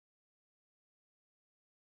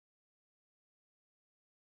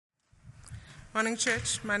Morning,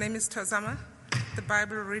 church. My name is Tazama. The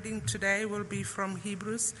Bible reading today will be from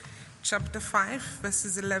Hebrews chapter 5,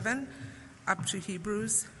 verses 11, up to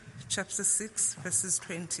Hebrews chapter 6, verses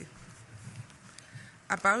 20.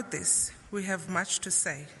 About this, we have much to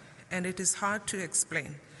say, and it is hard to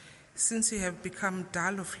explain, since you have become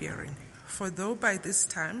dull of hearing. For though by this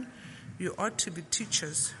time you ought to be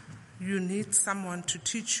teachers, you need someone to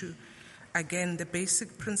teach you again the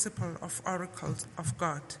basic principle of oracles of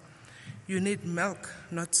God. You need milk,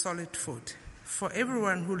 not solid food. For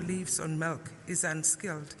everyone who lives on milk is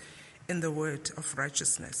unskilled in the word of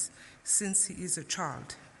righteousness, since he is a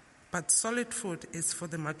child. But solid food is for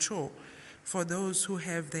the mature, for those who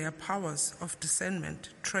have their powers of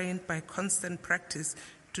discernment trained by constant practice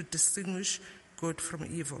to distinguish good from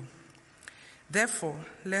evil. Therefore,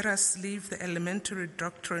 let us leave the elementary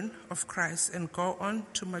doctrine of Christ and go on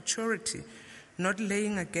to maturity, not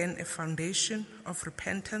laying again a foundation of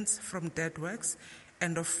repentance from dead works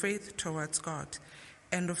and of faith towards God,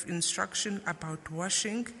 and of instruction about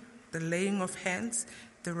washing, the laying of hands,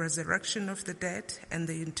 the resurrection of the dead, and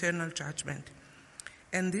the eternal judgment.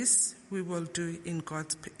 And this we will do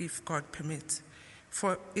if God permits.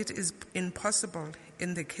 For it is impossible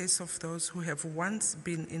in the case of those who have once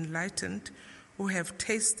been enlightened, who have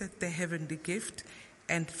tasted the heavenly gift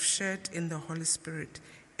and shared in the Holy Spirit,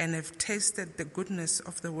 and have tasted the goodness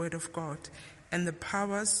of the word of God and the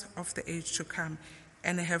powers of the age to come,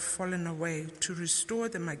 and have fallen away, to restore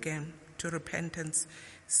them again to repentance,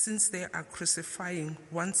 since they are crucifying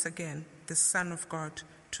once again the Son of God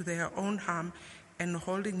to their own harm and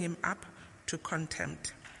holding him up to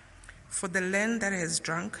contempt. For the land that has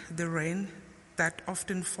drunk the rain that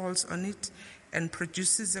often falls on it and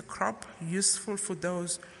produces a crop useful for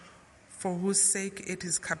those for whose sake it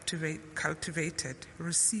is cultivated,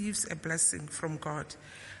 receives a blessing from God.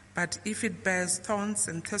 But if it bears thorns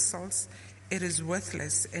and thistles, it is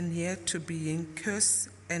worthless and yet to be cursed,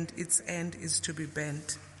 and its end is to be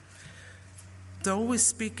burnt. Though we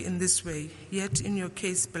speak in this way, yet in your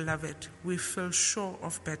case, beloved, we feel sure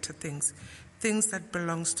of better things, things that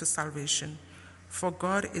belongs to salvation. For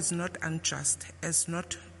God is not unjust as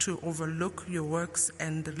not to overlook your works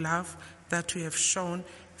and the love that you have shown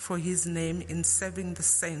for his name in serving the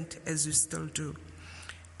saint as you still do.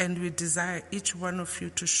 And we desire each one of you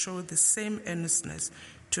to show the same earnestness,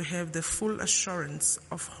 to have the full assurance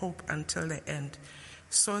of hope until the end,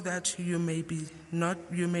 so that you may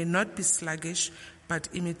not be sluggish, but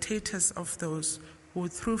imitators of those who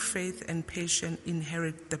through faith and patience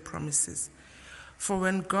inherit the promises. For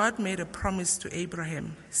when God made a promise to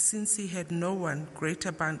Abraham, since he had no one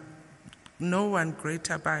greater by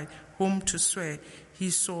whom to swear, he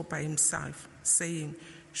swore by himself, saying,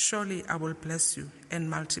 "Surely I will bless you and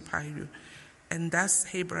multiply you." And thus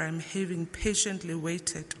Abraham, having patiently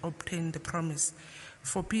waited, obtained the promise.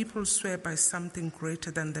 For people swear by something greater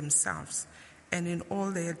than themselves, and in all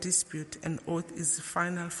their dispute, an oath is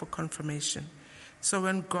final for confirmation. So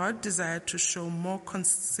when God desired to show more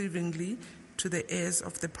conceivingly to the heirs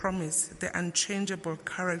of the promise the unchangeable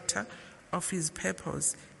character of his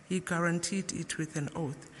purpose, he guaranteed it with an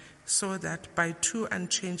oath, so that by two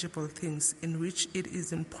unchangeable things in which it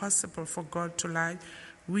is impossible for God to lie,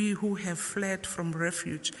 we who have fled from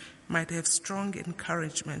refuge might have strong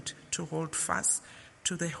encouragement to hold fast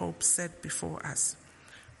to the hope set before us.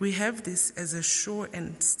 We have this as a sure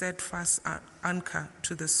and steadfast anchor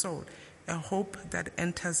to the soul, a hope that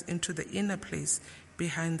enters into the inner place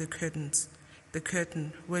behind the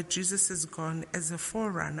curtain where Jesus is gone as a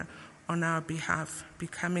forerunner on our behalf,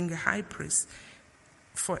 becoming a high priest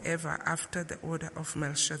forever after the order of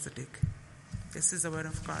Melchizedek. This is the word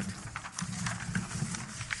of God.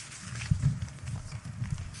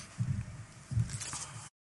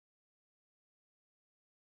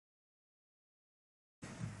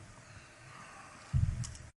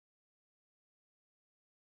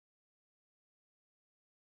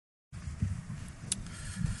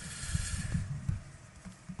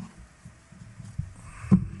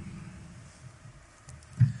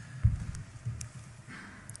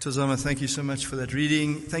 Tazama, thank you so much for that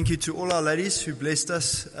reading. Thank you to all our ladies who blessed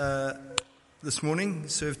us this morning,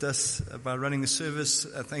 served us by running the service.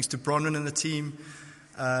 Thanks to Bronwyn and the team.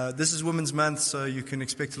 This is Women's Month, so you can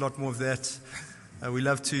expect a lot more of that. We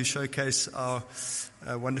love to showcase our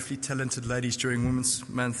wonderfully talented ladies during Women's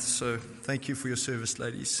Month, so thank you for your service,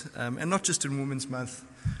 ladies. And not just in Women's Month,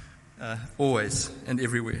 always and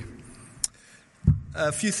everywhere.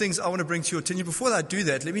 A few things I want to bring to your attention. Before I do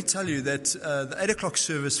that, let me tell you that the 8 o'clock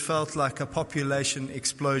service felt like a population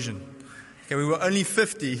explosion. Okay, we were only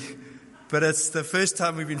 50, but it's the first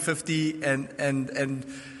time we've been 50, and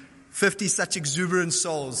 50 such exuberant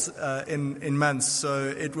souls in months. So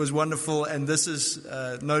it was wonderful, and this is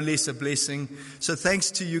no less a blessing. So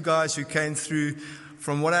thanks to you guys who came through.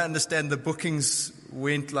 From what I understand, the bookings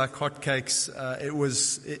went like hotcakes. It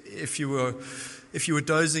was, if you were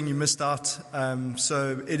dozing, you missed out.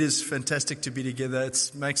 So it is fantastic to be together.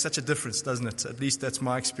 It makes such a difference, doesn't it? At least that's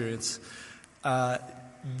my experience.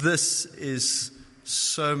 This is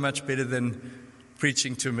so much better than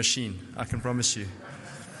preaching to a machine, I can promise you.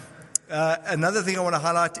 Another thing I want to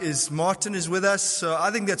highlight is Martin is with us, so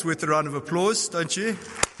I think that's worth a round of applause, don't you?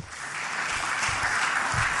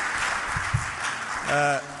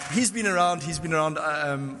 He's been around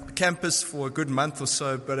campus for a good month or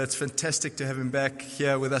so, but it's fantastic to have him back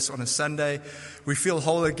here with us on a Sunday. We feel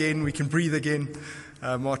whole again, we can breathe again.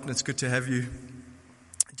 Martin, it's good to have you.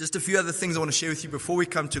 Just a few other things I want to share with you before we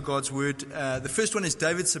come to God's Word. The first one is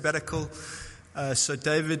David's sabbatical. So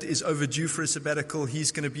David is overdue for a sabbatical.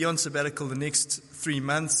 He's going to be on sabbatical the next 3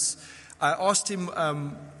 months. I asked him,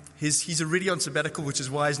 he's already on sabbatical, which is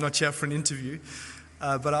why he's not here for an interview.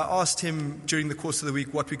 But I asked him during the course of the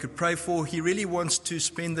week what we could pray for. He really wants to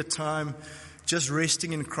spend the time just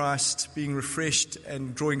resting in Christ, being refreshed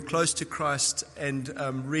and drawing close to Christ, and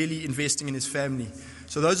really investing in his family.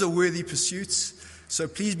 So those are worthy pursuits. So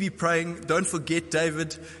please be praying. Don't forget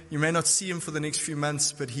David. You may not see him for the next few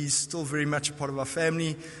months, but he's still very much a part of our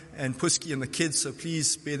family, and Puski and the kids. So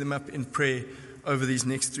please bear them up in prayer over these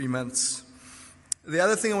next 3 months. The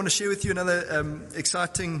other thing I want to share with you, another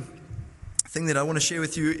exciting thing that I want to share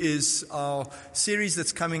with you, is our series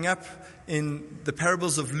that's coming up in the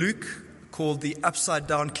parables of Luke called The Upside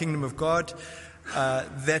Down Kingdom of God.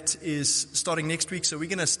 That is starting next week. So we're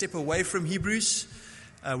going to step away from Hebrews.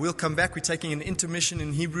 We'll come back. We're taking an intermission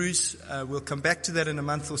in Hebrews. We'll come back to that in a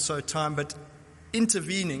month or so time. But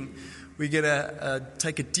intervening, we're going to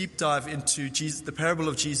take a deep dive into Jesus, the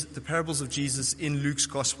parables of Jesus in Luke's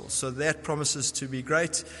Gospel. So that promises to be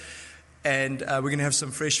great. And we're going to have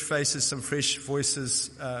some fresh faces, some fresh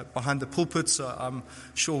voices behind the pulpit. So I'm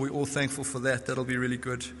sure we're all thankful for that. That'll be really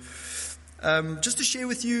good. Just to share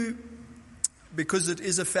with you, because it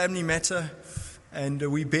is a family matter, and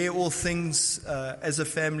we bear all things as a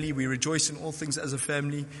family. We rejoice in all things as a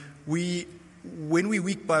family. When we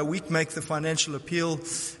week by week make the financial appeal,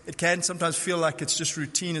 it can sometimes feel like it's just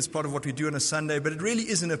routine. It's part of what we do on a Sunday, but it really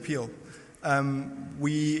is an appeal.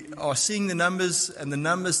 We are seeing the numbers, and the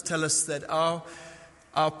numbers tell us that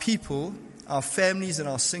our people, our families and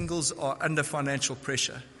our singles are under financial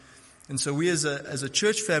pressure. And so we as a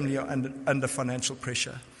church family are under financial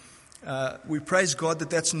pressure. We praise God that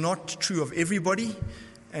that's not true of everybody.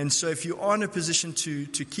 And so if you are in a position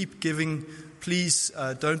to keep giving, please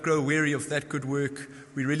don't grow weary of that good work.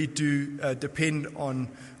 We really do depend on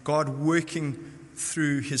God working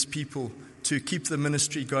through his people to keep the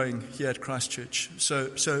ministry going here at Christ Church. So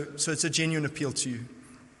it's a genuine appeal to you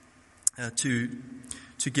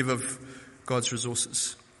to give of God's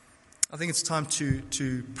resources. I think it's time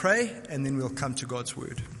to pray, and then we'll come to God's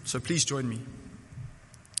Word. So please join me.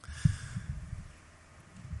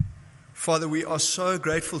 Father, we are so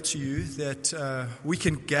grateful to you that we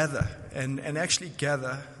can gather and actually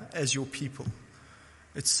gather as your people.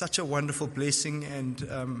 It's such a wonderful blessing,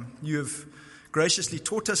 and you have graciously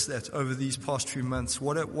taught us that over these past few months.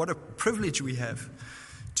 What a privilege we have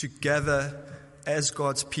to gather as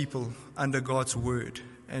God's people under God's word,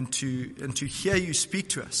 and to hear you speak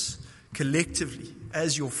to us collectively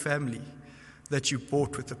as your family that you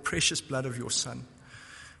bought with the precious blood of your Son.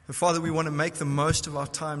 And Father, we want to make the most of our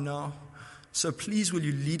time now. So please will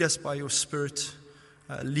you lead us by your Spirit,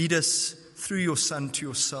 lead us through your Son to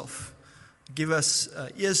yourself. Give us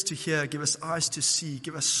ears to hear, give us eyes to see,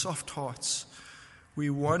 give us soft hearts. We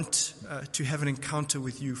want to have an encounter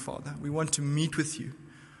with you, Father. We want to meet with you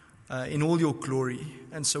in all your glory.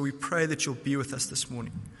 And so we pray that you'll be with us this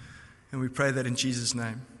morning. And we pray that in Jesus'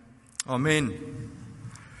 name. Amen.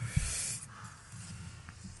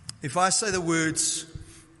 If I say the words,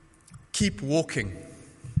 keep walking,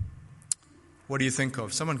 what do you think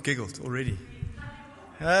of? Someone giggled already.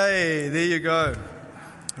 Hey, there you go.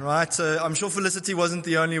 Right, so I'm sure Felicity wasn't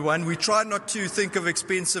the only one. We try not to think of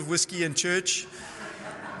expensive whiskey in church,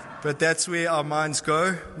 but that's where our minds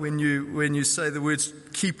go when you say the words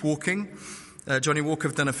keep walking. Johnny Walker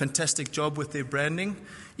have done a fantastic job with their branding,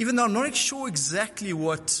 even though I'm not sure exactly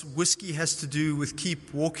what whiskey has to do with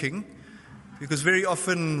keep walking, because very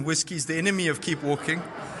often whiskey is the enemy of keep walking.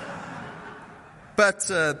 But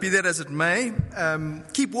be that as it may,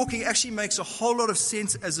 keep walking actually makes a whole lot of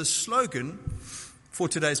sense as a slogan for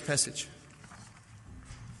today's passage.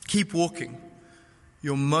 Keep walking.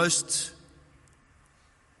 Your most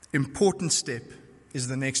important step is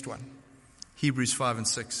the next one, Hebrews 5 and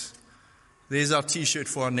 6. There's our t-shirt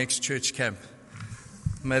for our next church camp.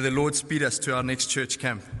 May the Lord speed us to our next church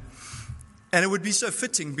camp. And it would be so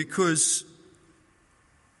fitting because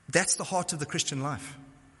that's the heart of the Christian life.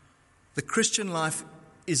 The Christian life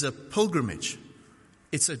is a pilgrimage.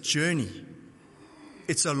 It's a journey.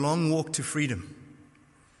 It's a long walk to freedom.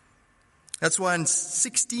 That's why in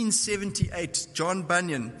 1678, John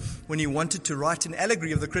Bunyan, when he wanted to write an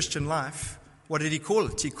allegory of the Christian life, what did he call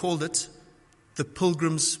it? He called it The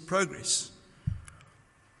Pilgrim's Progress.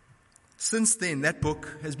 Since then, that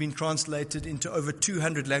book has been translated into over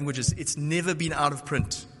 200 languages. It's never been out of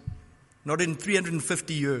print. Not in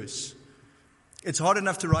 350 years. It's hard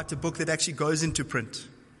enough to write a book that actually goes into print.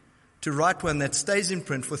 To write one that stays in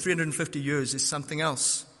print for 350 years is something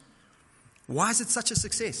else. Why is it such a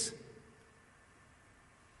success?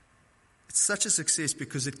 It's such a success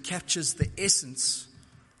because it captures the essence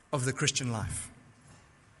of the Christian life.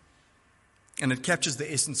 And it captures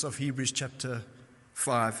the essence of Hebrews chapter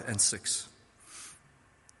 5 and 6.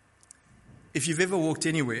 If you've ever walked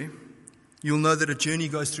anywhere, you'll know that a journey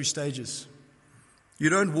goes through stages. You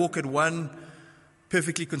don't walk at one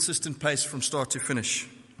perfectly consistent pace from start to finish.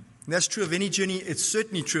 And that's true of any journey. It's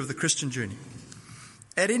certainly true of the Christian journey.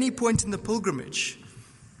 At any point in the pilgrimage,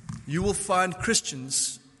 you will find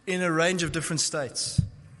Christians in a range of different states,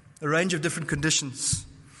 a range of different conditions.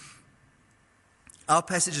 Our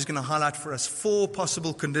passage is going to highlight for us 4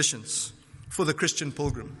 possible conditions for the Christian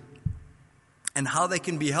pilgrim and how they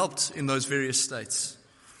can be helped in those various states.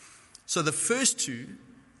 So the first 2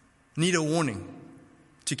 need a warning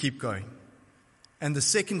to keep going. And the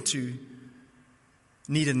second 2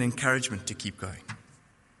 need an encouragement to keep going.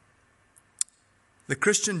 The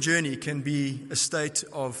Christian journey can be a state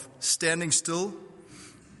of standing still,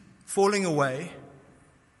 falling away,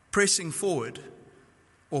 pressing forward,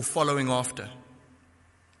 or following after.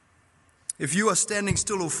 If you are standing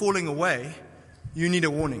still or falling away, you need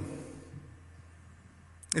a warning.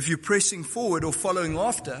 If you're pressing forward or following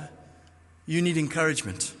after, you need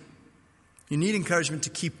encouragement. You need encouragement to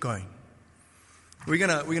keep going. We're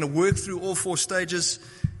gonna work through all 4 stages.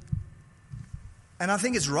 And I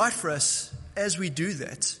think it's right for us, as we do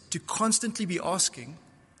that, to constantly be asking,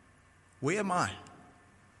 where am I?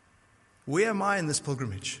 Where am I in this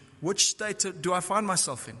pilgrimage? Which state do I find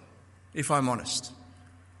myself in, if I'm honest?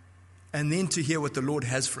 And then to hear what the Lord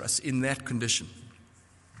has for us in that condition.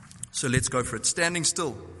 So let's go for it. Standing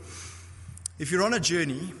still. If you're on a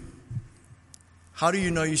journey, how do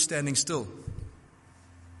you know you're standing still?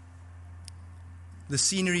 The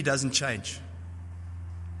scenery doesn't change.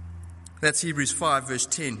 That's Hebrews 5 verse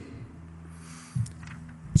 10.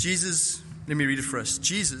 Jesus, let me read it for us.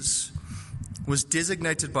 Jesus was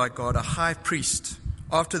designated by God a high priest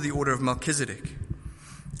after the order of Melchizedek.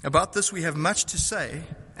 About this we have much to say,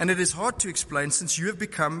 and it is hard to explain since you have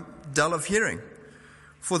become dull of hearing.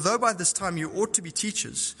 For though by this time you ought to be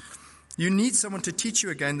teachers, you need someone to teach you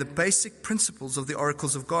again the basic principles of the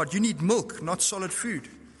oracles of God. You need milk, not solid food.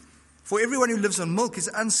 For everyone who lives on milk is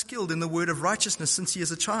unskilled in the word of righteousness since he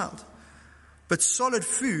is a child. But solid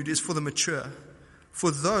food is for the mature, for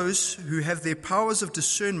those who have their powers of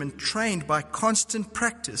discernment trained by constant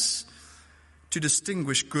practice to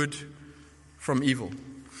distinguish good from evil.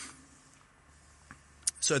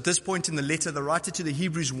 So at this point in the letter, the writer to the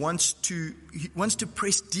Hebrews wants to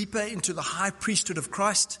press deeper into the high priesthood of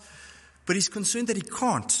Christ, but he's concerned that he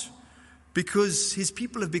can't because his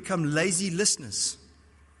people have become lazy listeners.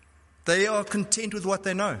 They are content with what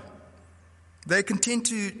they know. They're content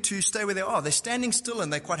to stay where they are. They're standing still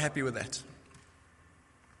and they're quite happy with that.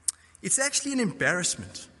 It's actually an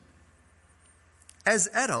embarrassment. As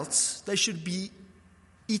adults, they should be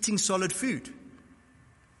eating solid food.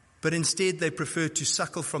 But instead, they prefer to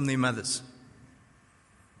suckle from their mothers.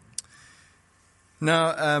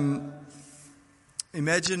 Now,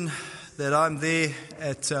 imagine that I'm there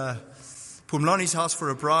at Pumlani's house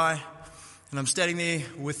for a braai, and I'm standing there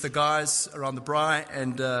with the guys around the braai,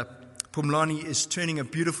 and Pumlani is turning a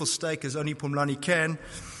beautiful steak as only Pumlani can.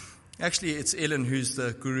 Actually, it's Ellen who's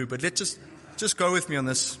the guru, but let's just go with me on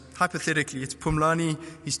this. Hypothetically, it's Pumlani.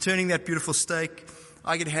 He's turning that beautiful steak.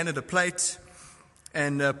 I get handed a plate.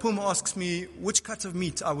 And Pum asks me which cut of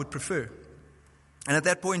meat I would prefer. And at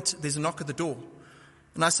that point, there's a knock at the door.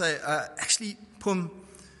 And I say, actually, Pum,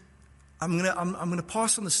 I'm gonna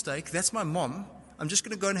pass on the steak. That's my mom. I'm just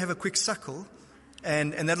going to go and have a quick suckle,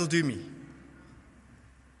 and that'll do me.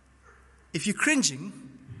 If you're cringing,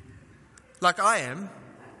 like I am,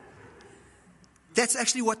 that's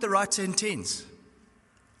actually what the writer intends.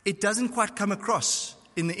 It doesn't quite come across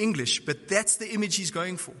in the English, but that's the image he's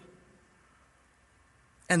going for.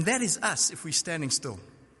 And that is us if we're standing still.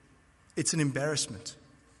 It's an embarrassment.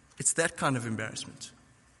 It's that kind of embarrassment.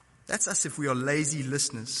 That's us if we are lazy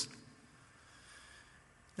listeners.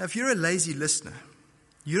 Now, if you're a lazy listener,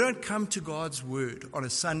 you don't come to God's word on a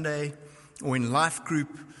Sunday or in life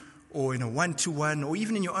group or in a one-to-one or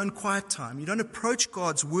even in your own quiet time. You don't approach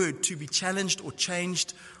God's word to be challenged or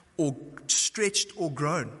changed or stretched or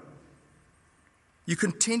grown. You're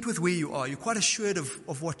content with where you are. You're quite assured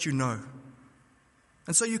of what you know.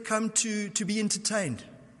 And so you come to be entertained.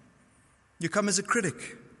 You come as a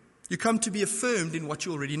critic. You come to be affirmed in what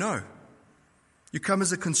you already know. You come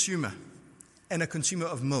as a consumer, and a consumer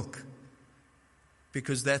of milk,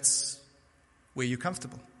 because that's where you're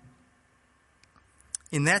comfortable.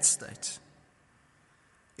 In that state,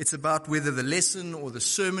 it's about whether the lesson or the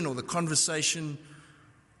sermon or the conversation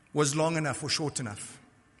was long enough or short enough.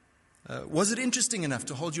 Was it interesting enough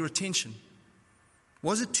to hold your attention?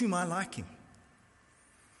 Was it to my liking?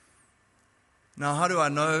 Now, how do I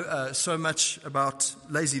know so much about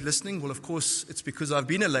lazy listening? Well, of course, it's because I've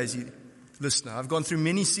been a lazy listener. I've gone through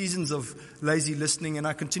many seasons of lazy listening, and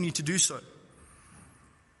I continue to do so.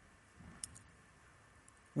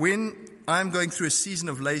 When I'm going through a season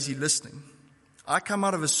of lazy listening, I come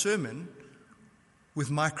out of a sermon with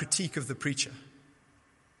my critique of the preacher.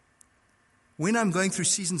 When I'm going through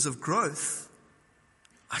seasons of growth,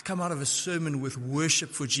 I come out of a sermon with worship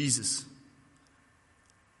for Jesus.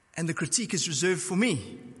 And the critique is reserved for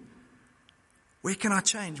me. Where can I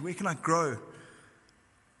change? Where can I grow?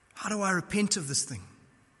 How do I repent of this thing?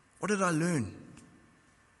 What did I learn?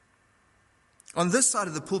 On this side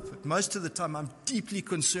of the pulpit, most of the time, I'm deeply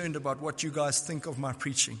concerned about what you guys think of my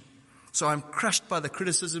preaching. So I'm crushed by the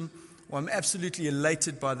criticism, or I'm absolutely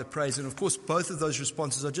elated by the praise. And of course, both of those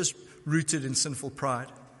responses are just rooted in sinful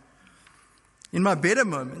pride. In my better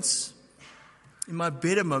moments,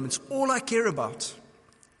 all I care about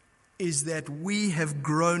is that we have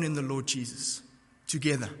grown in the Lord Jesus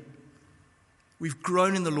together. We've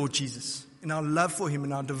grown in the Lord Jesus, in our love for Him,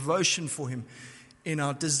 in our devotion for Him, in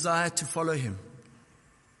our desire to follow Him.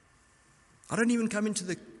 I don't even come into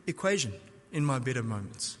the equation in my better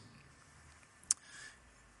moments.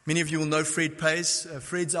 Many of you will know Fred Pays.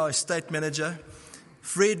 Fred's our estate manager.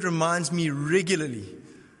 Fred reminds me regularly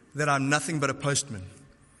that I'm nothing but a postman.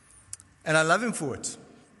 And I love him for it,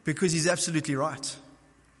 because he's absolutely right.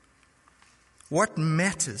 What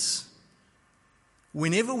matters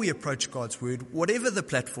whenever we approach God's word, whatever the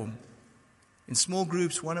platform, in small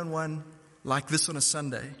groups, one-on-one, like this on a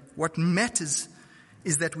Sunday, what matters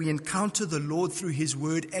is that we encounter the Lord through His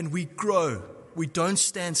word and we grow. We don't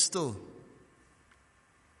stand still.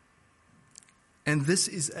 And this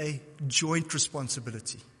is a joint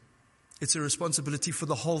responsibility. It's a responsibility for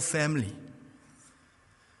the whole family.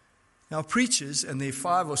 Now, preachers, and there are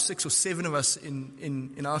 5 or 6 or 7 of us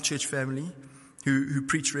in our church family who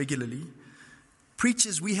preach regularly,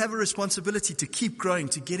 preachers, we have a responsibility to keep growing,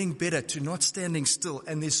 to getting better, to not standing still.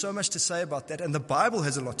 And there's so much to say about that, and the Bible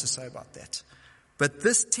has a lot to say about that. But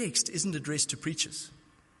this text isn't addressed to preachers.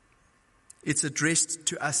 It's addressed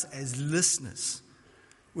to us as listeners,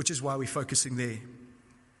 which is why we're focusing there.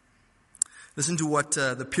 Listen to what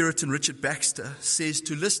the Puritan Richard Baxter says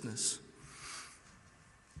to listeners.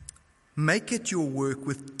 Make it your work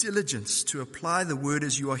with diligence to apply the word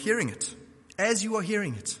as you are hearing it. As you are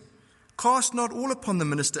hearing it. Cast not all upon the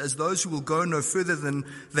minister as those who will go no further than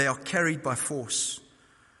they are carried by force.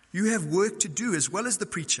 You have work to do as well as the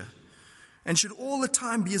preacher, and should all the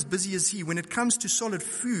time be as busy as he. When it comes to solid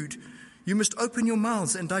food, you must open your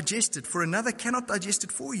mouths and digest it, for another cannot digest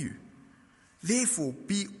it for you. Therefore,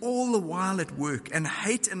 be all the while at work, and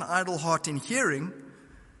hate an idle heart in hearing,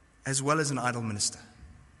 as well as an idle minister.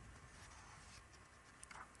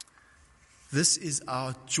 This is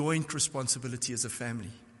our joint responsibility as a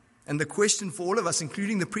family. And the question for all of us,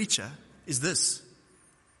 including the preacher, is this.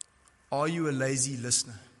 Are you a lazy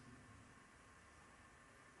listener?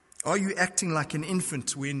 Are you acting like an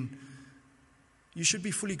infant when you should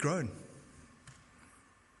be fully grown?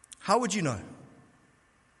 How would you know?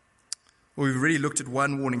 Well, we've already looked at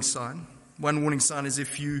one warning sign. One warning sign is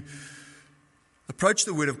if you approach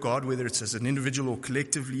the Word of God, whether it's as an individual or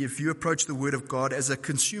collectively, if you approach the Word of God as a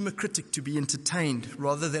consumer critic to be entertained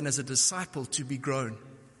rather than as a disciple to be grown.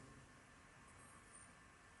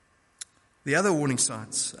 The other warning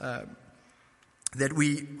signs that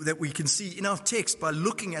we can see in our text by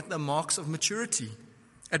looking at the marks of maturity,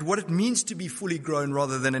 at what it means to be fully grown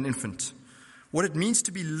rather than an infant, what it means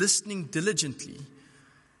to be listening diligently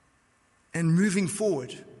and moving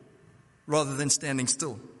forward rather than standing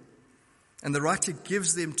still. And the writer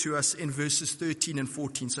gives them to us in verses 13 and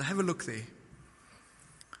 14. So have a look there.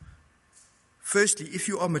 Firstly, if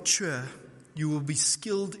you are mature, you will be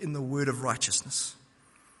skilled in the word of righteousness.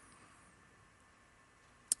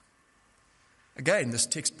 Again, this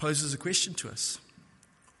text poses a question to us.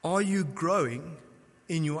 Are you growing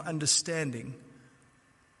in your understanding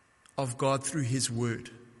of God through His word?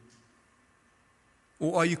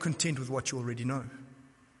 Or are you content with what you already know?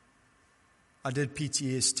 I did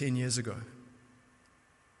PTS 10 years ago.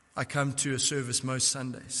 I come to a service most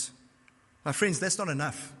Sundays. My friends, that's not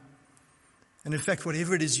enough. And in fact,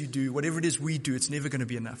 whatever it is you do, whatever it is we do, it's never going to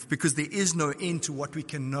be enough, because there is no end to what we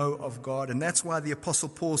can know of God. And that's why the Apostle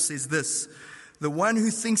Paul says this: the one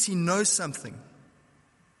who thinks he knows something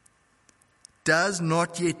does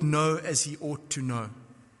not yet know as he ought to know.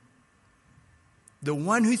 The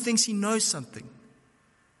one who thinks he knows something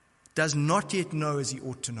does not yet know as he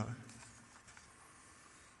ought to know.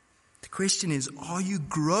 The question is, are you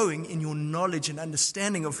growing in your knowledge and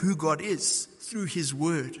understanding of who God is through His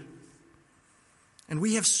word? And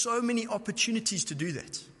we have so many opportunities to do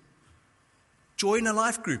that. Join a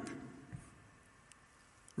life group.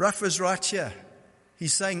 Rafa's right here.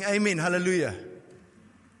 He's saying amen, hallelujah.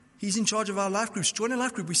 He's in charge of our life groups. Join a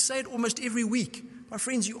life group. We say it almost every week. My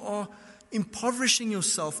friends, you are impoverishing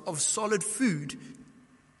yourself of solid food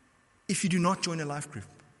if you do not join a life group.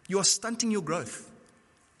 You are stunting your growth.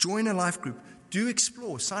 Join a life group. Do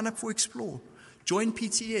Explore. Sign up for Explore. Join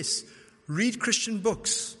PTS. Read Christian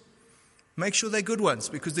books. Make sure they're good ones,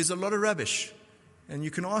 because there's a lot of rubbish. And you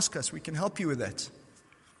can ask us. We can help you with that.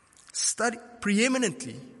 Study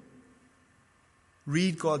preeminently.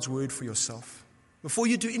 Read God's word for yourself. Before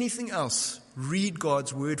you do anything else, read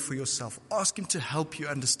God's word for yourself. Ask Him to help you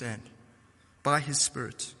understand by His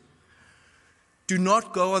Spirit. Do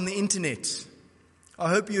not go on the internet. I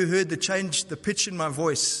hope you heard the pitch in my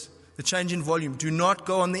voice, the change in volume. Do not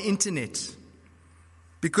go on the internet,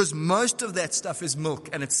 because most of that stuff is milk,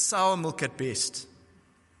 and it's sour milk at best.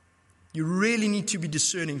 You really need to be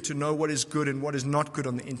discerning to know what is good and what is not good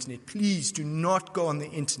on the internet. Please do not go on the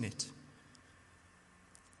internet.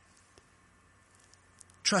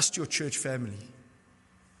 Trust your church family.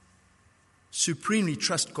 Supremely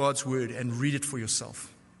trust God's word and read it for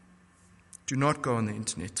yourself. Do not go on the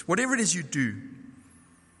internet. Whatever it is you do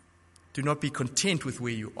not be content with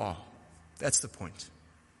where you are. That's the point.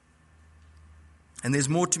 And there's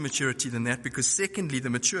more to maturity than that, because secondly,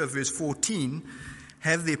 the mature, verse 14,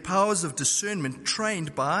 have their powers of discernment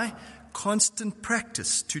trained by constant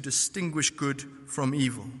practice to distinguish good from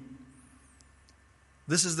evil.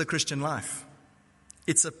 This is the Christian life.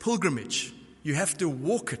 It's a pilgrimage. You have to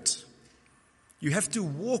walk it. You have to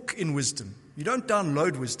walk in wisdom. You don't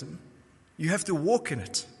download wisdom. You have to walk in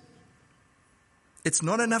it. It's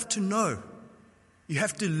not enough to know. You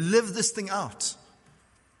have to live this thing out.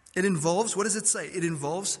 It involves, what does it say? It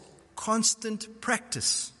involves constant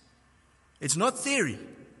practice. It's not theory.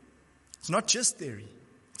 It's not just theory.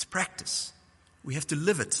 It's practice. We have to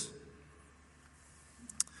live it.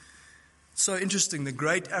 So interesting, the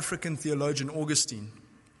great African theologian Augustine,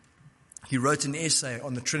 he wrote an essay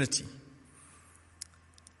on the Trinity.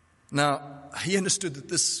 Now, he understood that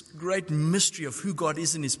this great mystery of who God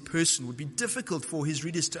is in His person would be difficult for his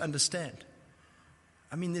readers to understand.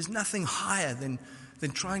 I mean, there's nothing higher than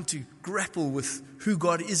trying to grapple with who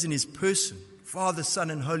God is in His person. Father, Son,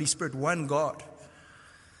 and Holy Spirit, one God.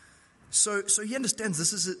 So he understands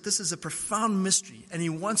this is a profound mystery, and he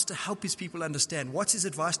wants to help his people understand. What's his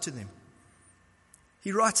advice to them?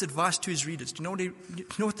 He writes advice to his readers. Do you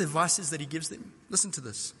know what the advice is that he gives them? Listen to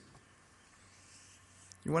this.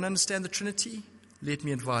 You want to understand the Trinity? Let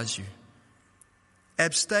me advise you.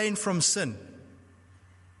 Abstain from sin.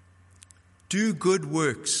 Do good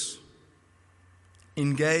works.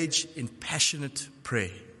 Engage in passionate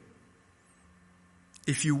prayer.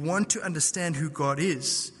 If you want to understand who God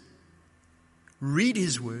is, read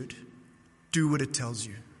His word, do what it tells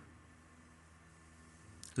you.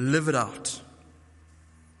 Live it out.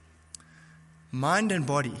 Mind and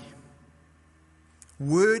body,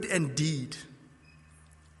 word and deed,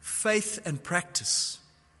 faith and practice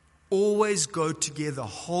always go together,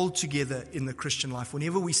 hold together in the Christian life.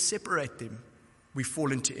 Whenever we separate them, we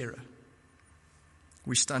fall into error.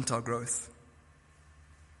 We stunt our growth.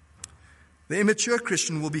 The immature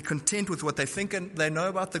Christian will be content with what they think and they know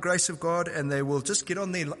about the grace of God, and they will just get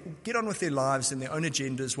on with their lives and their own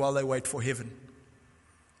agendas while they wait for heaven.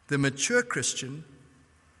 The mature Christian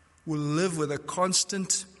will live with a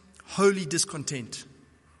constant, holy discontent.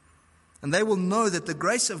 And they will know that the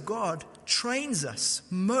grace of God trains us,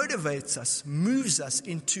 motivates us, moves us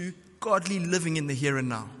into godly living in the here and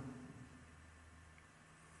now.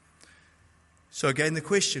 So again, the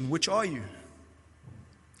question, which are you?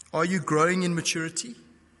 Are you growing in maturity?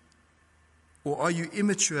 Or are you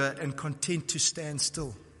immature and content to stand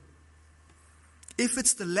still? If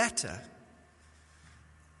it's the latter,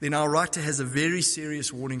 then our writer has a very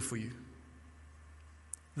serious warning for you.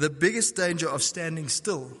 The biggest danger of standing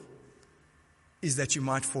still is that you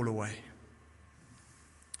might fall away.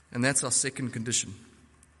 And that's our second condition,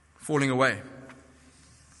 falling away.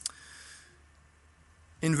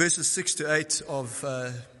 In verses 6 to 8 of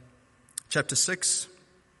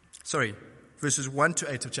verses 1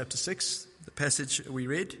 to 8 of chapter 6, the passage we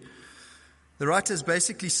read, the writer is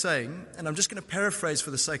basically saying, and I'm just going to paraphrase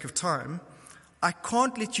for the sake of time, I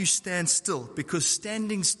can't let you stand still because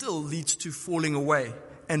standing still leads to falling away.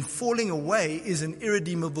 And falling away is an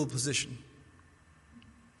irredeemable position.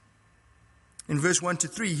 In verse 1 to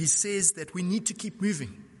 3, he says that we need to keep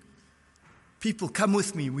moving. People, come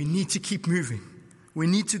with me. We need to keep moving. We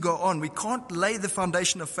need to go on. We can't lay the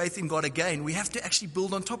foundation of faith in God again. We have to actually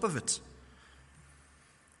build on top of it.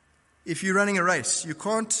 If you're running a race, you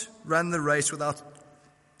can't run the race without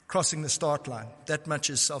crossing the start line. That much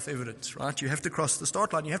is self-evident, right? You have to cross the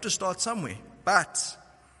start line. You have to start somewhere. But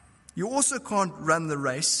you also can't run the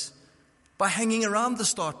race by hanging around the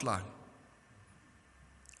start line.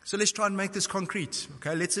 So let's try and make this concrete.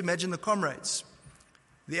 Okay, let's imagine the comrades,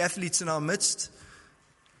 the athletes in our midst.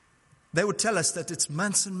 They would tell us that it's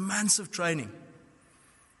months and months of training,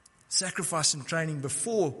 sacrifice and training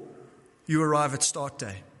before you arrive at start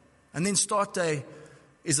day. And then start day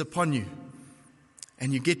is upon you.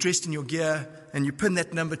 And you get dressed in your gear, and you pin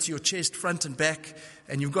that number to your chest, front and back,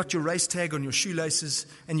 and you've got your race tag on your shoelaces,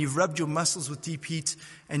 and you've rubbed your muscles with deep heat,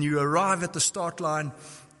 and you arrive at the start line,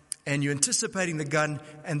 and you're anticipating the gun,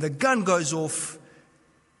 and the gun goes off,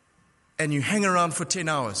 and you hang around for 10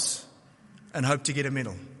 hours and hope to get a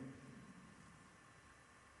medal.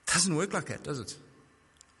 Doesn't work like that, does it?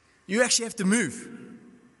 You actually have to move.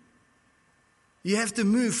 You have to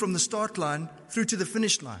move from the start line through to the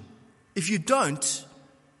finish line. If you don't,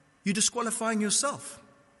 you're disqualifying yourself.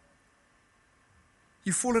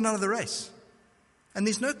 You've fallen out of the race. And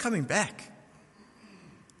there's no coming back.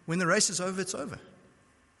 When the race is over, it's over.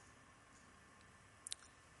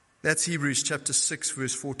 That's Hebrews chapter 6,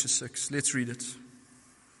 verse 4 to 6. Let's read it.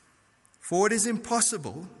 For it is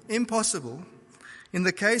impossible in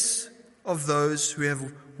the case of those who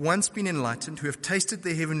have once been enlightened, who have tasted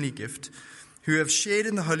the heavenly gift, who have shared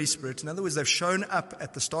in the Holy Spirit. In other words, they've shown up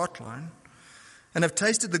at the start line and have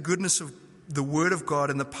tasted the goodness of the Word of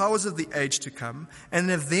God and the powers of the age to come, and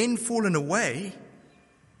have then fallen away,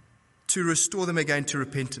 to restore them again to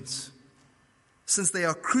repentance, since they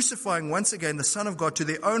are crucifying once again the Son of God to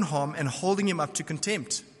their own harm and holding him up to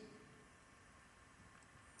contempt.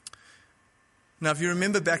 Now, if you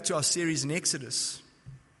remember back to our series in Exodus,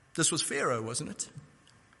 this was Pharaoh, wasn't it?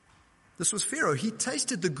 This was Pharaoh. He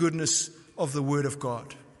tasted the goodness of the Word of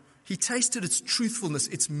God. He tasted its truthfulness,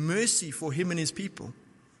 its mercy for him and his people.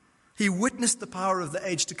 He witnessed the power of the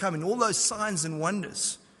age to come in all those signs and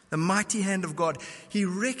wonders, the mighty hand of God. He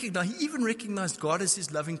even recognized God as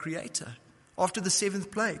his loving creator after the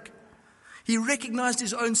seventh plague. He recognized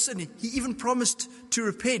his own sin. He even promised to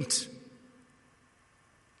repent.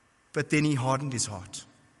 But then he hardened his heart.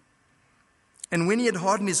 And when he had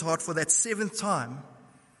hardened his heart for that seventh time,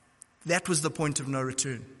 that was the point of no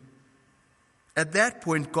return. At that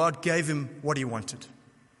point, God gave him what he wanted.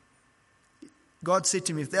 God said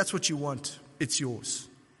to him, if that's what you want, it's yours.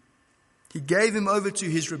 He gave him over to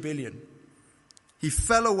his rebellion. He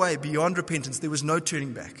fell away beyond repentance. There was no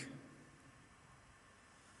turning back.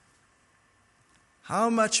 How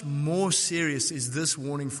much more serious is this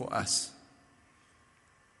warning for us,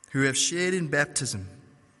 who have shared in baptism,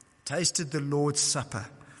 tasted the Lord's Supper,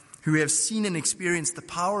 who have seen and experienced the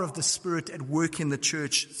power of the Spirit at work in the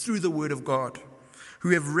church through the Word of God, who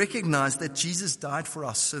have recognized that Jesus died for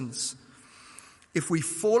our sins. If we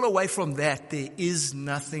fall away from that, there is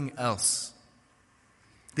nothing else.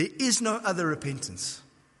 There is no other repentance.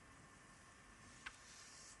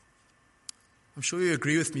 I'm sure you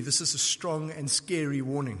agree with me, this is a strong and scary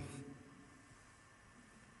warning.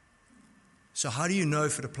 So how do you know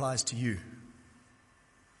if it applies to you?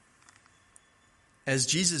 As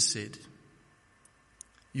Jesus said,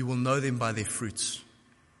 you will know them by their fruits.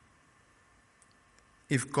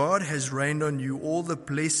 If God has rained on you all the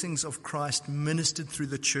blessings of Christ ministered through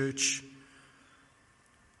the church,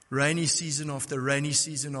 rainy season after rainy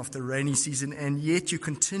season after rainy season, and yet you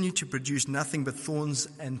continue to produce nothing but thorns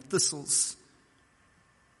and thistles,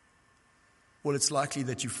 well, it's likely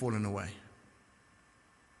that you've fallen away.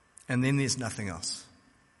 And then there's nothing else.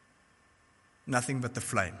 Nothing but the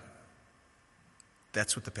flame.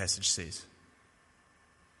 That's what the passage says.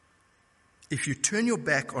 If you turn your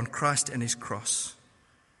back on Christ and his cross,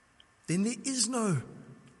 then there is no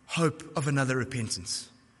hope of another repentance.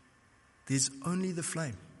 There's only the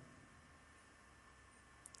flame.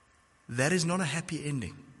 That is not a happy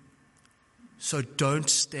ending. So don't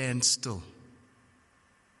stand still.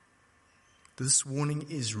 This warning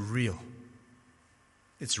is real.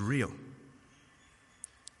 It's real.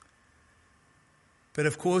 But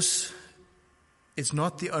of course, it's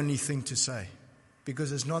not the only thing to say,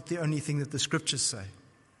 because it's not the only thing that the scriptures say,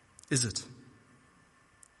 is it?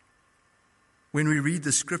 When we read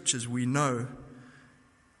the scriptures, we know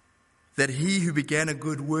that he who began a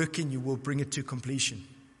good work in you will bring it to completion.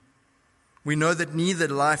 We know that neither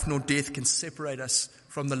life nor death can separate us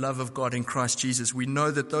from the love of God in Christ Jesus. We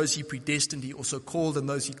know that those he predestined, he also called, and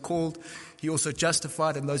those he called, he also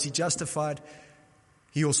justified, and those he justified,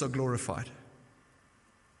 he also glorified.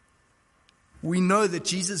 We know that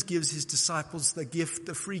Jesus gives his disciples the gift,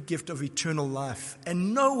 the free gift of eternal life,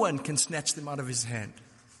 and no one can snatch them out of his hand.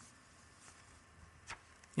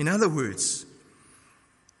 In other words,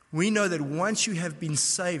 we know that once you have been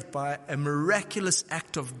saved by a miraculous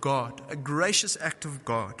act of God, a gracious act of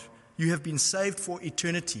God, you have been saved for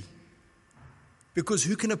eternity. Because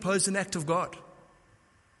who can oppose an act of God?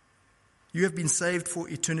 You have been saved for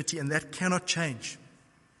eternity, and that cannot change.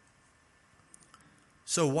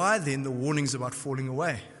 So why then the warnings about falling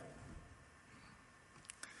away?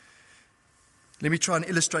 Let me try and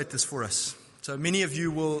illustrate this for us. So many of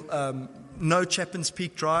you will know Chapman's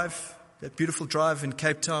Peak Drive, that beautiful drive in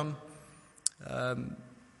Cape Town. One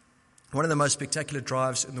of the most spectacular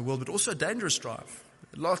drives in the world, but also a dangerous drive.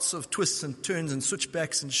 Lots of twists and turns and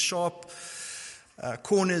switchbacks and sharp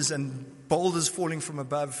corners and boulders falling from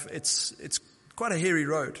above. It's quite a hairy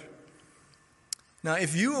road. Now,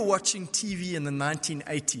 if you were watching TV in the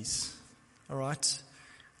 1980s, all right,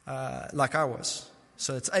 like I was,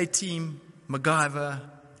 so it's A-Team, MacGyver,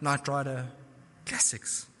 Knight Rider,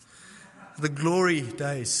 classics, the glory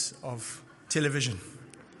days of television.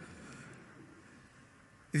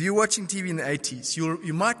 If you're watching TV in the 80s,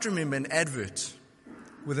 you might remember an advert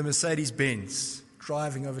with a Mercedes-Benz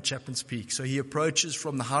driving over Chapman's Peak. So he approaches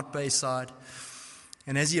from the Hout Bay side,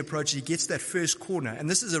 and as he approaches, he gets that first corner. And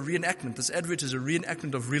this is a reenactment. This advert is a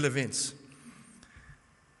reenactment of real events.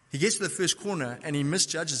 He gets to the first corner, and he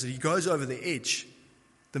misjudges it. He goes over the edge.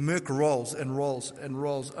 The Merc rolls and rolls and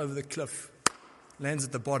rolls over the cliff, lands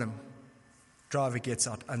at the bottom. Driver gets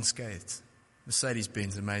out unscathed.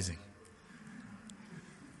 Mercedes-Benz, amazing.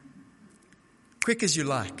 Quick as you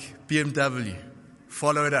like, BMW,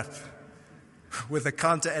 follow it up with a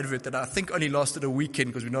counter advert that I think only lasted a weekend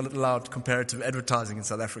because we're not allowed comparative advertising in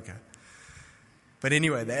South Africa. But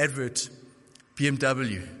anyway, the advert,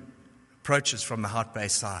 BMW, approaches from the Hout Bay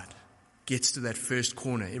side, gets to that first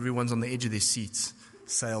corner, everyone's on the edge of their seats,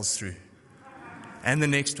 sails through. And the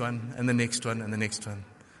next one, and the next one, and the next one.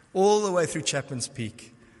 All the way through Chapman's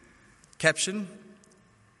Peak. Caption,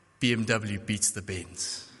 BMW beats the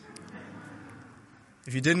Benz.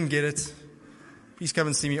 If you didn't get it, please come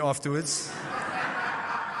and see me afterwards.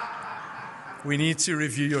 We need to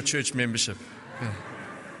review your church membership. Yeah.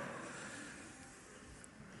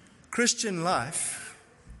 Christian life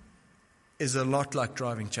is a lot like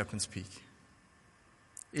driving Chapman's Peak.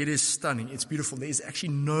 It is stunning. It's beautiful. There is actually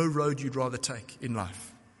no road you'd rather take in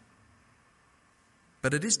life.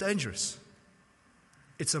 But it is dangerous.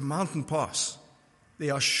 It's a mountain pass.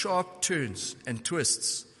 There are sharp turns and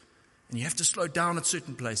twists, and you have to slow down at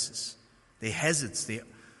certain places. There are hazards. There are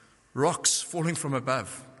rocks falling from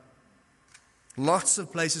above. Lots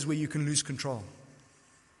of places where you can lose control.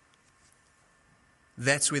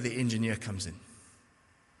 That's where the engineer comes in.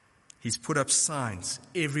 He's put up signs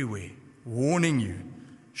everywhere, warning you,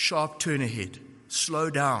 sharp turn ahead, slow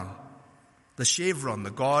down, the chevron, the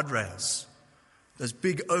guardrails, those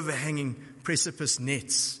big overhanging precipice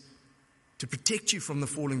nets to protect you from the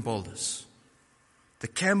falling boulders. The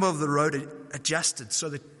camber of the road adjusted so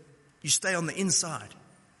that you stay on the inside.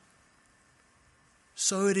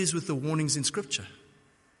 So it is with the warnings in Scripture.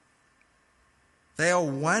 They are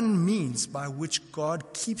one means by which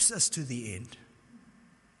God keeps us to the end.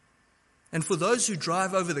 And for those who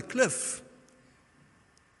drive over the cliff,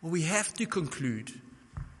 well, we have to conclude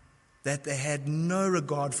that they had no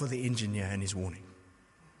regard for the engineer and his warning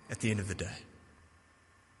at the end of the day.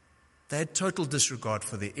 They had total disregard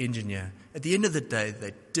for the engineer. At the end of the day,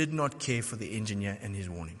 they did not care for the engineer and his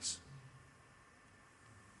warnings.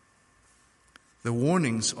 The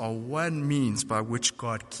warnings are one means by which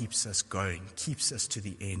God keeps us going, keeps us to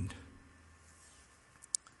the end.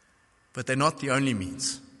 But they're not the only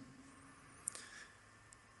means.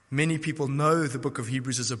 Many people know the book of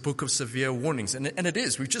Hebrews as a book of severe warnings, and it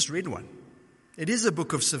is. We've just read one. It is a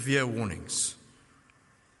book of severe warnings.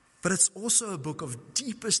 But it's also a book of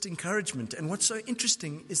deepest encouragement. And what's so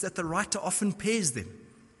interesting is that the writer often pairs them,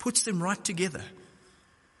 puts them right together.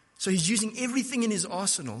 So he's using everything in his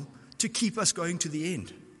arsenal to keep us going to the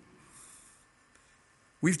end.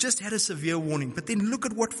 We've just had a severe warning, but then look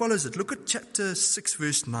at what follows it. Look at chapter 6,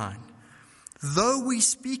 verse 9. Though we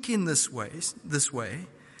speak in this way,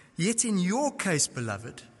 yet in your case,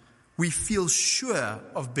 beloved, we feel sure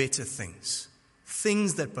of better things,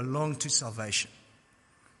 things that belong to salvation.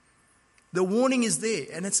 The warning is there,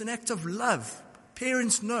 and it's an act of love.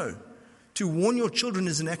 Parents know to warn your children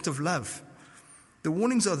is an act of love. The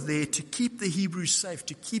warnings are there to keep the Hebrews safe,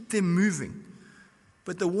 to keep them moving.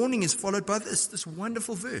 But the warning is followed by this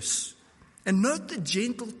wonderful verse. And note the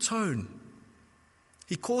gentle tone.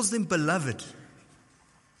 He calls them beloved.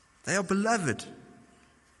 They are beloved.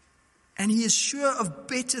 And he is sure of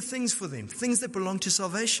better things for them, things that belong to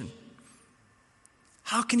salvation.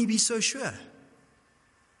 How can he be so sure?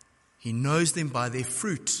 He knows them by their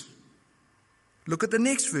fruit. Look at the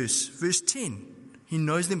next verse, verse 10. He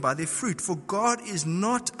knows them by their fruit. For God is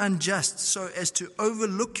not unjust so as to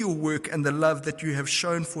overlook your work and the love that you have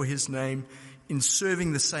shown for his name in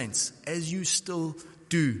serving the saints, as you still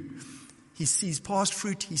do. He sees past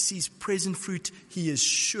fruit. He sees present fruit. He is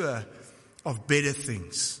sure of better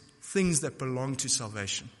things, things that belong to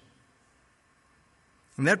salvation.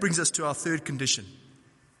 And that brings us to our third condition,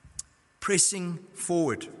 pressing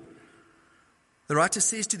forward. The writer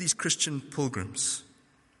says to these Christian pilgrims,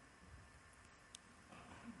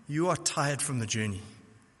 you are tired from the journey.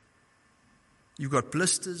 You've got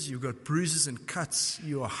blisters, you've got bruises and cuts,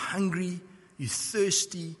 you are hungry, you're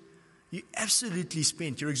thirsty, you're absolutely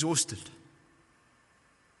spent, you're exhausted.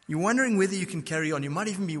 You're wondering whether you can carry on. You might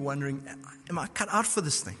even be wondering, am I cut out for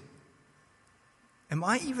this thing? Am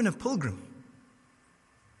I even a pilgrim?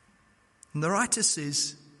 And the writer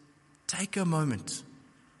says, take a moment.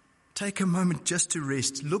 Take a moment just to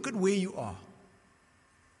rest. Look at where you are.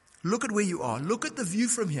 Look at where you are. Look at the view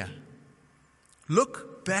from here.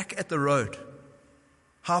 Look back at the road.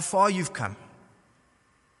 How far you've come.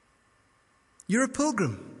 You're a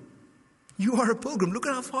pilgrim. You are a pilgrim. Look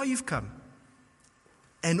at how far you've come.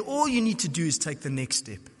 And all you need to do is take the next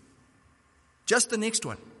step. Just the next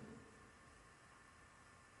one.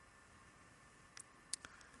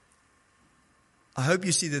 I hope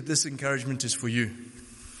you see that this encouragement is for you.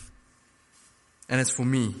 And it's for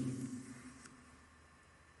me.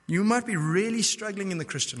 You might be really struggling in the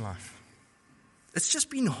Christian life. It's just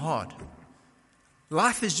been hard.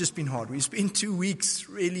 Life has just been hard. We spent 2 weeks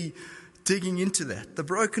really digging into that. The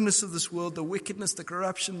brokenness of this world, the wickedness, the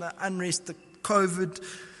corruption, the unrest, the COVID,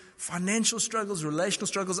 financial struggles, relational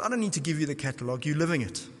struggles. I don't need to give you the catalog. You're living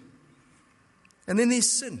it. And then there's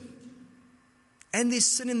sin. And there's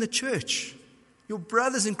sin in the church. Your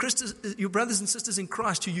brothers and sisters in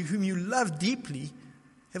Christ whom you love deeply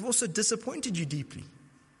have also disappointed you deeply.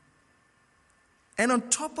 And on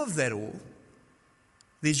top of that all,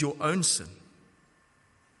 there's your own sin.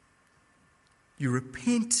 You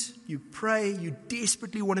repent, you pray, you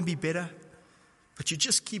desperately want to be better, but you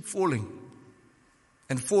just keep falling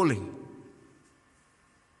and falling.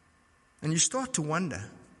 And you start to wonder,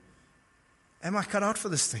 am I cut out for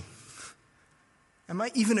this thing? Am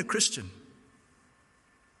I even a Christian?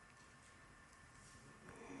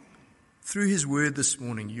 Through his word this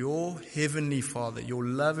morning, your heavenly Father, your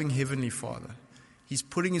loving heavenly Father, he's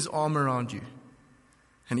putting his arm around you.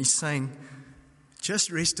 And he's saying, just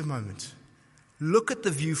rest a moment. Look at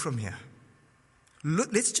the view from here.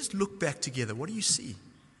 Let's just look back together. What do you see?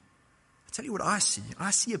 I'll tell you what I see.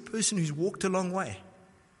 I see a person who's walked a long way.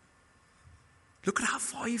 Look at how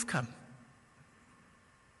far you've come.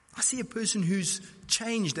 I see a person who's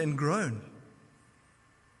changed and grown.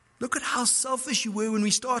 Look at how selfish you were when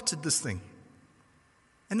we started this thing.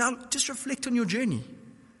 And now just reflect on your journey.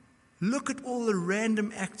 Look at all the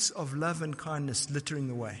random acts of love and kindness littering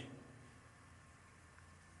the way.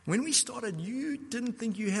 When we started, you didn't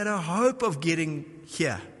think you had a hope of getting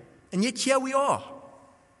here. And yet here we are.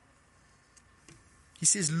 He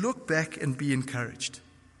says, look back and be encouraged.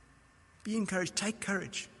 Be encouraged. Take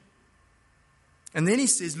courage. And then he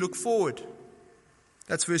says, look forward.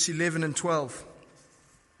 That's verse 11 and 12.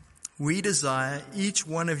 We desire each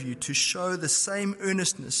one of you to show the same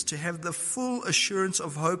earnestness, to have the full assurance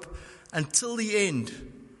of hope until the end,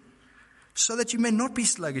 so that you may not be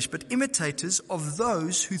sluggish, but imitators of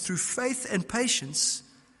those who through faith and patience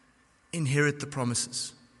inherit the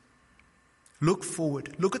promises. Look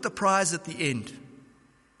forward. Look at the prize at the end.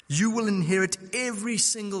 You will inherit every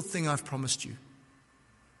single thing I've promised you.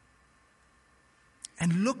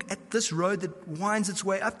 And look at this road that winds its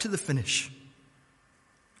way up to the finish.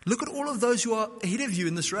 Look at all of those who are ahead of you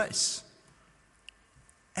in this race.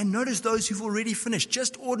 And notice those who've already finished,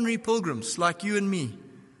 just ordinary pilgrims like you and me,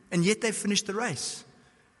 and yet they've finished the race.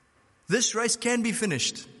 This race can be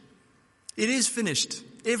finished. It is finished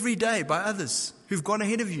every day by others who've gone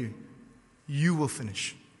ahead of you. You will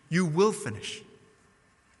finish. You will finish.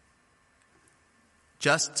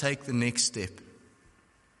 Just take the next step.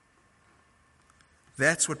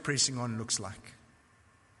 That's what pressing on looks like.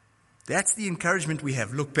 That's the encouragement we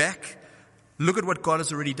have. Look back. Look at what God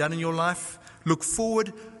has already done in your life. Look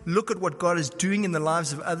forward. Look at what God is doing in the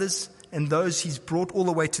lives of others and those He's brought all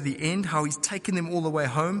the way to the end, how He's taken them all the way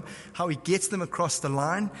home, how He gets them across the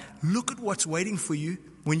line. Look at what's waiting for you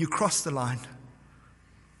when you cross the line.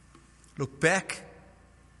 Look back.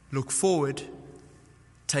 Look forward.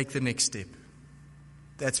 Take the next step.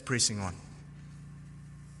 That's pressing on.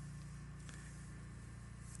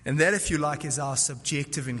 And that, if you like, is our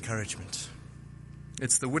subjective encouragement.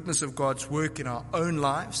 It's the witness of God's work in our own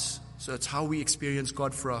lives. So it's how we experience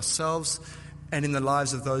God for ourselves and in the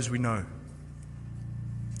lives of those we know.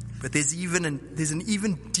 But there's an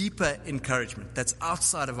even deeper encouragement that's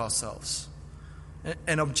outside of ourselves.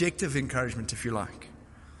 An objective encouragement, if you like.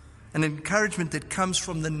 An encouragement that comes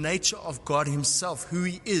from the nature of God Himself, who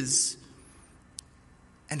He is,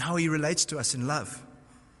 and how He relates to us in love.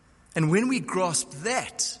 And when we grasp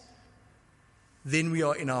that, then we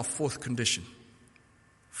are in our fourth condition,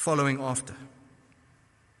 following after.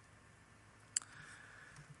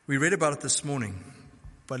 We read about it this morning,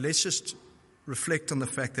 but let's just reflect on the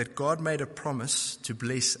fact that God made a promise to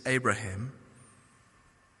bless Abraham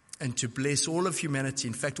and to bless all of humanity,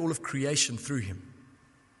 in fact, all of creation through him.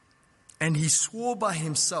 And He swore by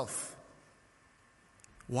Himself.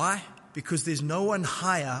 Why? Because there's no one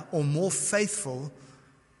higher or more faithful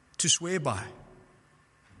to swear by.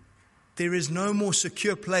 There is no more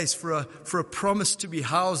secure place for a promise to be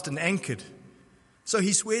housed and anchored. So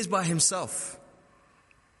He swears by Himself.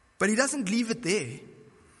 But He doesn't leave it there.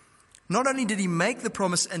 Not only did He make the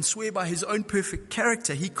promise and swear by His own perfect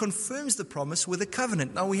character, He confirms the promise with a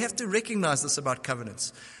covenant. Now we have to recognize this about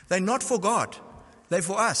covenants. They're not for God. They're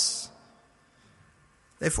for us.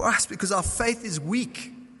 They're for us because our faith is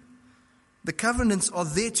weak. The covenants are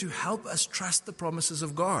there to help us trust the promises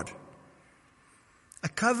of God. A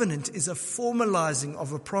covenant is a formalizing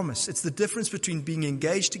of a promise. It's the difference between being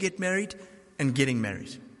engaged to get married and getting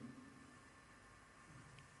married.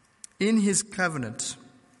 In His covenant,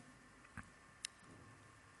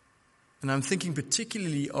 and I'm thinking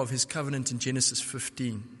particularly of His covenant in Genesis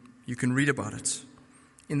 15. You can read about it.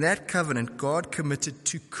 In that covenant, God committed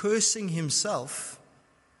to cursing Himself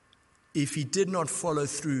if He did not follow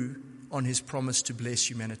through on His promise to bless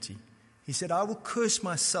humanity. He said, I will curse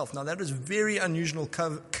myself. Now that is very unusual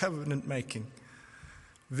covenant making.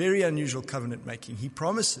 Very unusual covenant making. He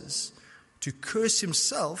promises to curse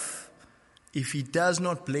Himself if He does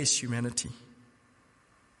not bless humanity.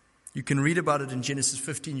 You can read about it in Genesis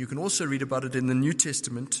 15. You can also read about it in the New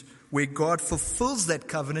Testament, where God fulfills that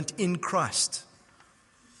covenant in Christ.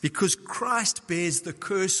 Because Christ bears the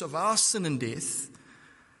curse of our sin and death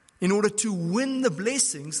in order to win the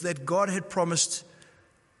blessings that God had promised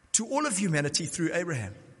to all of humanity through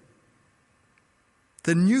Abraham.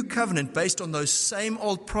 The new covenant, based on those same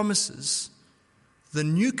old promises, the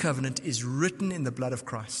new covenant is written in the blood of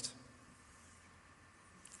Christ.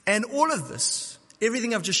 And all of this,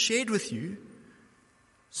 everything I've just shared with you,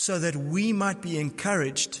 so that we might be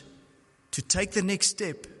encouraged to take the next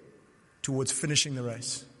step towards finishing the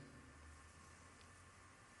race.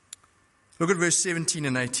 Look at verse 17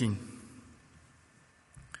 and 18.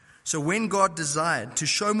 So when God desired to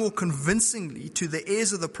show more convincingly to the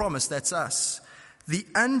heirs of the promise, that's us, the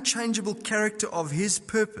unchangeable character of His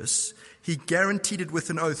purpose, He guaranteed it with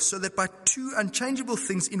an oath, so that by two unchangeable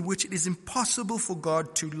things in which it is impossible for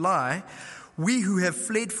God to lie, we who have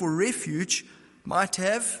fled for refuge might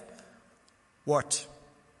have what?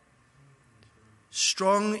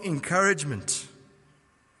 Strong encouragement.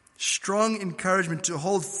 Strong encouragement to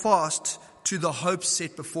hold fast to the hope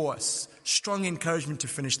set before us. Strong encouragement to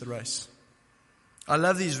finish the race. I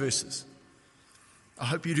love these verses. I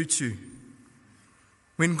hope you do too.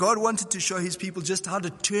 When God wanted to show His people just how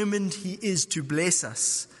determined He is to bless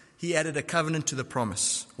us, He added a covenant to the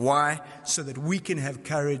promise. Why? So that we can have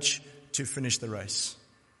courage to finish the race.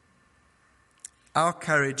 Our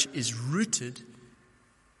courage is rooted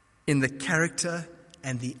in the character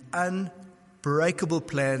and the unbreakable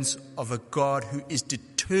plans of a God who is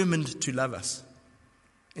determined to love us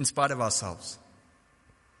in spite of ourselves.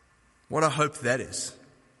 What a hope that is.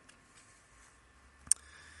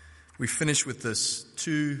 We finish with this.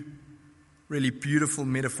 2 really beautiful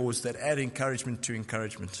metaphors that add encouragement to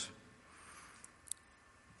encouragement.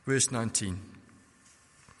 Verse 19.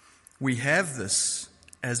 We have this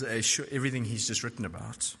as a sure, everything he's just written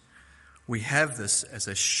about. We have this as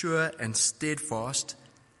a sure and steadfast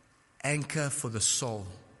anchor for the soul.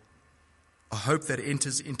 A hope that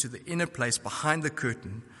enters into the inner place behind the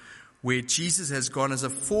curtain, where Jesus has gone as a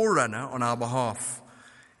forerunner on our behalf,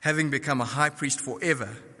 having become a high priest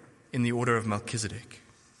forever in the order of Melchizedek.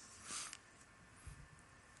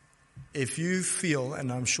 If you feel,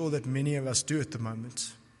 and I'm sure that many of us do at the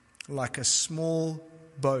moment, like a small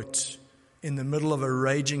boat in the middle of a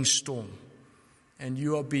raging storm, and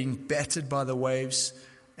you are being battered by the waves,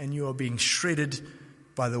 and you are being shredded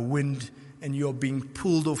by the wind, and you are being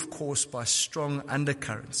pulled off course by strong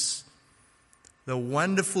undercurrents, the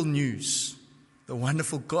wonderful news, the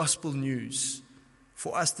wonderful gospel news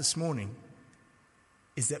for us this morning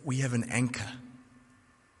is that we have an anchor.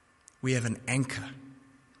 We have an anchor.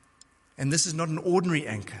 And this is not an ordinary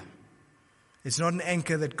anchor. It's not an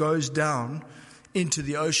anchor that goes down into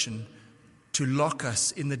the ocean to lock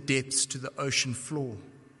us in the depths to the ocean floor.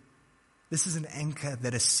 This is an anchor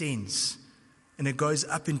that ascends, and it goes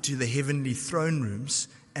up into the heavenly throne rooms,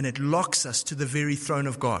 and it locks us to the very throne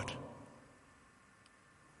of God.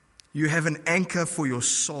 You have an anchor for your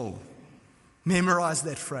soul. Memorize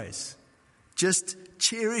that phrase. Just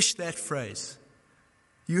cherish that phrase.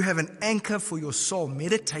 You have an anchor for your soul.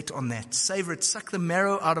 Meditate on that. Savor it. Suck the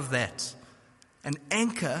marrow out of that. An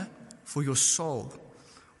anchor for your soul.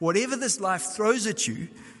 Whatever this life throws at you,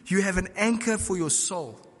 you have an anchor for your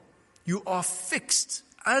soul. You are fixed,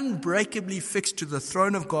 unbreakably fixed to the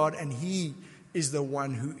throne of God, and He is the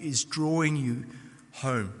one who is drawing you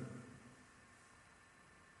home.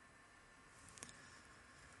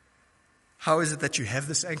 How is it that you have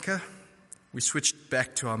this anchor? We switched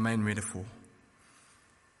back to our main metaphor.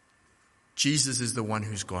 Jesus is the one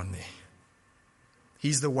who's gone there.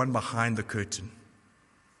 He's the one behind the curtain.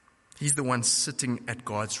 He's the one sitting at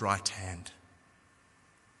God's right hand.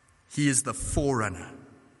 He is the forerunner.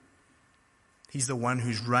 He's the one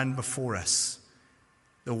who's run before us.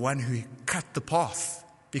 The one who cut the path.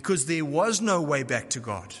 Because there was no way back to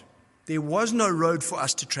God. There was no road for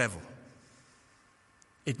us to travel.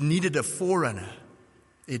 It needed a forerunner.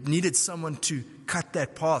 It needed someone to cut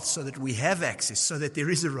that path so that we have access, so that there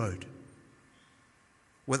is a road.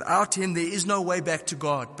 Without Him, there is no way back to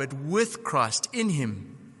God. But with Christ in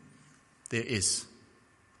Him, there is.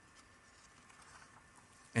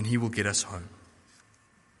 And He will get us home.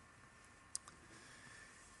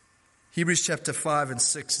 Hebrews chapter 5 and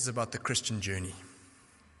 6 is about the Christian journey.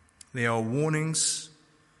 There are warnings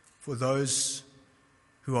for those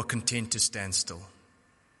who are content to stand still.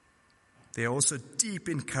 There are also deep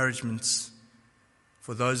encouragements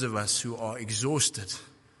for those of us who are exhausted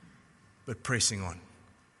but pressing on.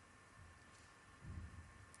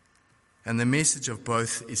 And the message of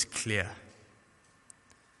both is clear.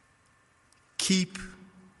 Keep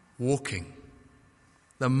walking.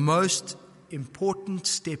 The most important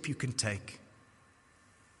step you can take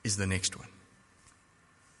is the next one.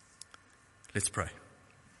 Let's pray.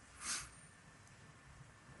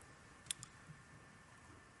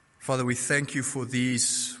 Father, we thank You for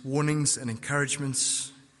these warnings and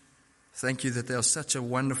encouragements. Thank You that they are such a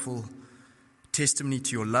wonderful testimony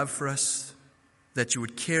to Your love for us, that You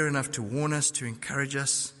would care enough to warn us, to encourage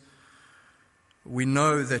us. We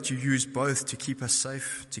know that You use both to keep us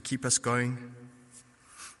safe, to keep us going.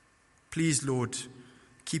 Please, Lord,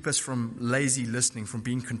 keep us from lazy listening, from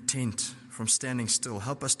being content, from standing still.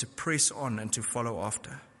 Help us to press on and to follow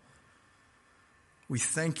after. We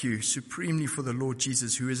thank You supremely for the Lord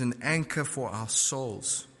Jesus, who is an anchor for our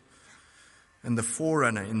souls and the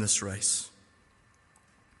forerunner in this race.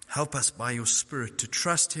 Help us by Your Spirit to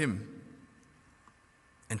trust Him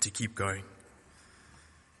and to keep going.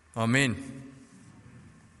 Amen.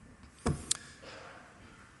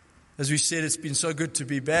 As we said, it's been so good to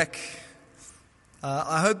be back.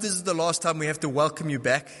 I hope this is the last time we have to welcome you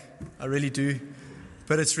back. I really do.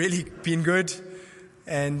 But it's really been good.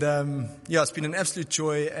 And it's been an absolute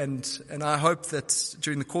joy. And I hope that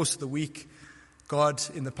during the course of the week, God,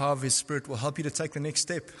 in the power of His Spirit, will help you to take the next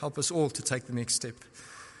step. Help us all to take the next step.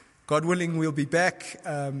 God willing, we'll be back.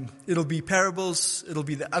 It'll be parables. It'll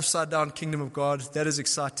be the upside down kingdom of God. That is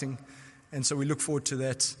exciting. And so we look forward to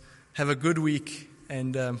that. Have a good week.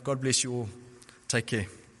 And God bless you all. Take care.